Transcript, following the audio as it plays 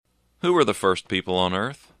Who were the first people on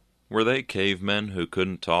Earth? Were they cavemen who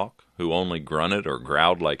couldn't talk, who only grunted or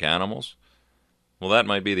growled like animals? Well, that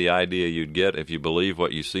might be the idea you'd get if you believe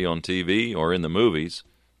what you see on TV or in the movies,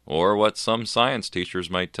 or what some science teachers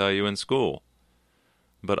might tell you in school.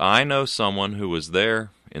 But I know someone who was there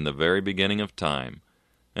in the very beginning of time,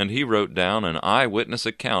 and he wrote down an eyewitness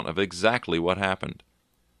account of exactly what happened.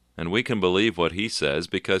 And we can believe what he says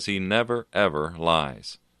because he never, ever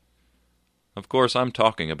lies. Of course, I'm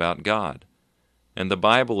talking about God, and the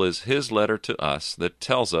Bible is His letter to us that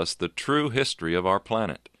tells us the true history of our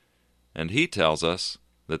planet. And He tells us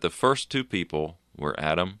that the first two people were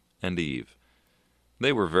Adam and Eve.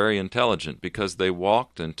 They were very intelligent because they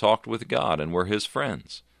walked and talked with God and were His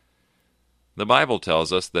friends. The Bible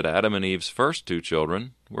tells us that Adam and Eve's first two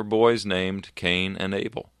children were boys named Cain and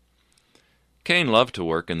Abel. Cain loved to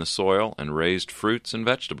work in the soil and raised fruits and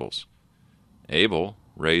vegetables. Abel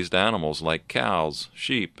raised animals like cows,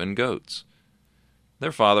 sheep, and goats.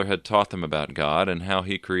 Their father had taught them about God and how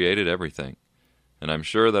He created everything. And I'm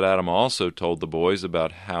sure that Adam also told the boys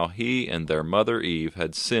about how he and their mother Eve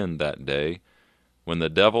had sinned that day when the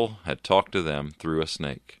devil had talked to them through a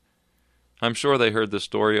snake. I'm sure they heard the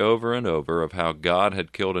story over and over of how God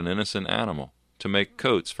had killed an innocent animal to make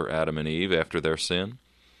coats for Adam and Eve after their sin.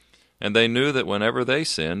 And they knew that whenever they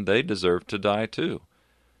sinned, they deserved to die too.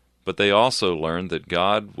 But they also learned that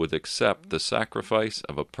God would accept the sacrifice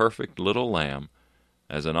of a perfect little lamb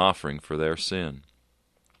as an offering for their sin.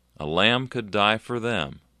 A lamb could die for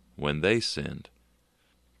them when they sinned.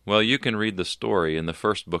 Well, you can read the story in the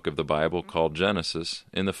first book of the Bible called Genesis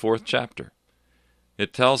in the 4th chapter.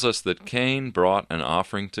 It tells us that Cain brought an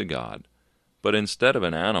offering to God, but instead of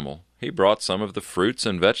an animal, he brought some of the fruits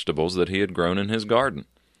and vegetables that he had grown in his garden.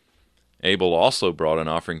 Abel also brought an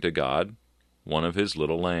offering to God, one of his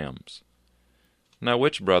little lambs. Now,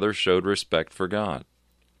 which brother showed respect for God?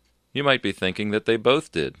 You might be thinking that they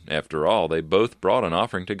both did. After all, they both brought an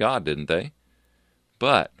offering to God, didn't they?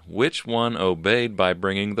 But which one obeyed by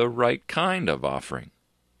bringing the right kind of offering?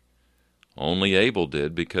 Only Abel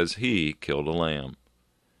did because he killed a lamb.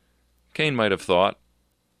 Cain might have thought,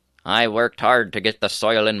 I worked hard to get the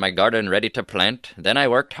soil in my garden ready to plant. Then I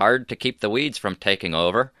worked hard to keep the weeds from taking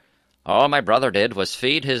over. All my brother did was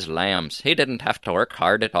feed his lambs. He didn't have to work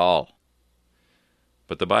hard at all.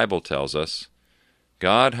 But the Bible tells us,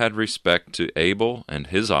 God had respect to Abel and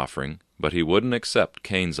his offering, but He wouldn't accept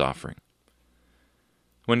Cain's offering.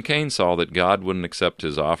 When Cain saw that God wouldn't accept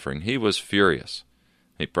his offering, he was furious.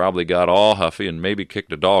 He probably got all huffy and maybe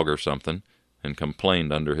kicked a dog or something and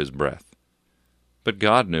complained under his breath. But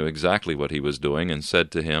God knew exactly what He was doing and said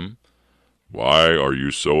to him, Why are you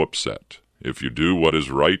so upset? If you do what is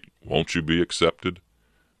right, won't you be accepted?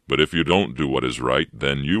 But if you don't do what is right,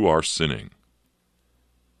 then you are sinning.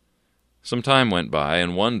 Some time went by,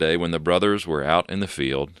 and one day when the brothers were out in the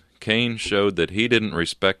field, Cain showed that he didn't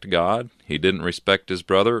respect God, he didn't respect his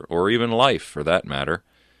brother, or even life for that matter,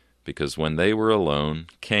 because when they were alone,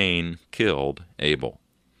 Cain killed Abel.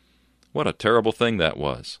 What a terrible thing that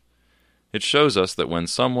was. It shows us that when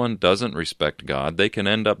someone doesn't respect God, they can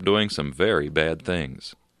end up doing some very bad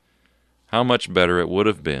things. How much better it would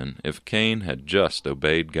have been if Cain had just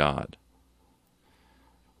obeyed God.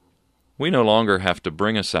 We no longer have to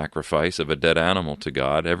bring a sacrifice of a dead animal to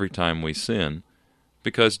God every time we sin,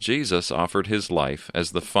 because Jesus offered His life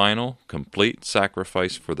as the final, complete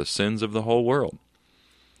sacrifice for the sins of the whole world.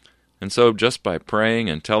 And so just by praying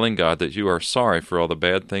and telling God that you are sorry for all the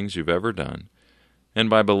bad things you've ever done, and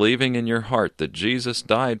by believing in your heart that Jesus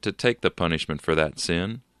died to take the punishment for that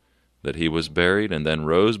sin, that He was buried and then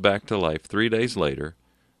rose back to life 3 days later,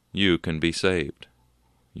 you can be saved.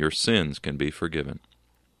 Your sins can be forgiven.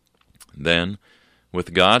 Then,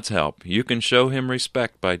 with God's help, you can show Him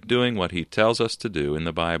respect by doing what He tells us to do in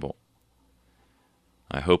the Bible.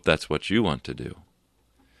 I hope that's what you want to do.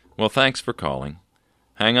 Well, thanks for calling.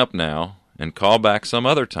 Hang up now and call back some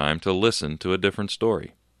other time to listen to a different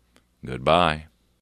story. Goodbye.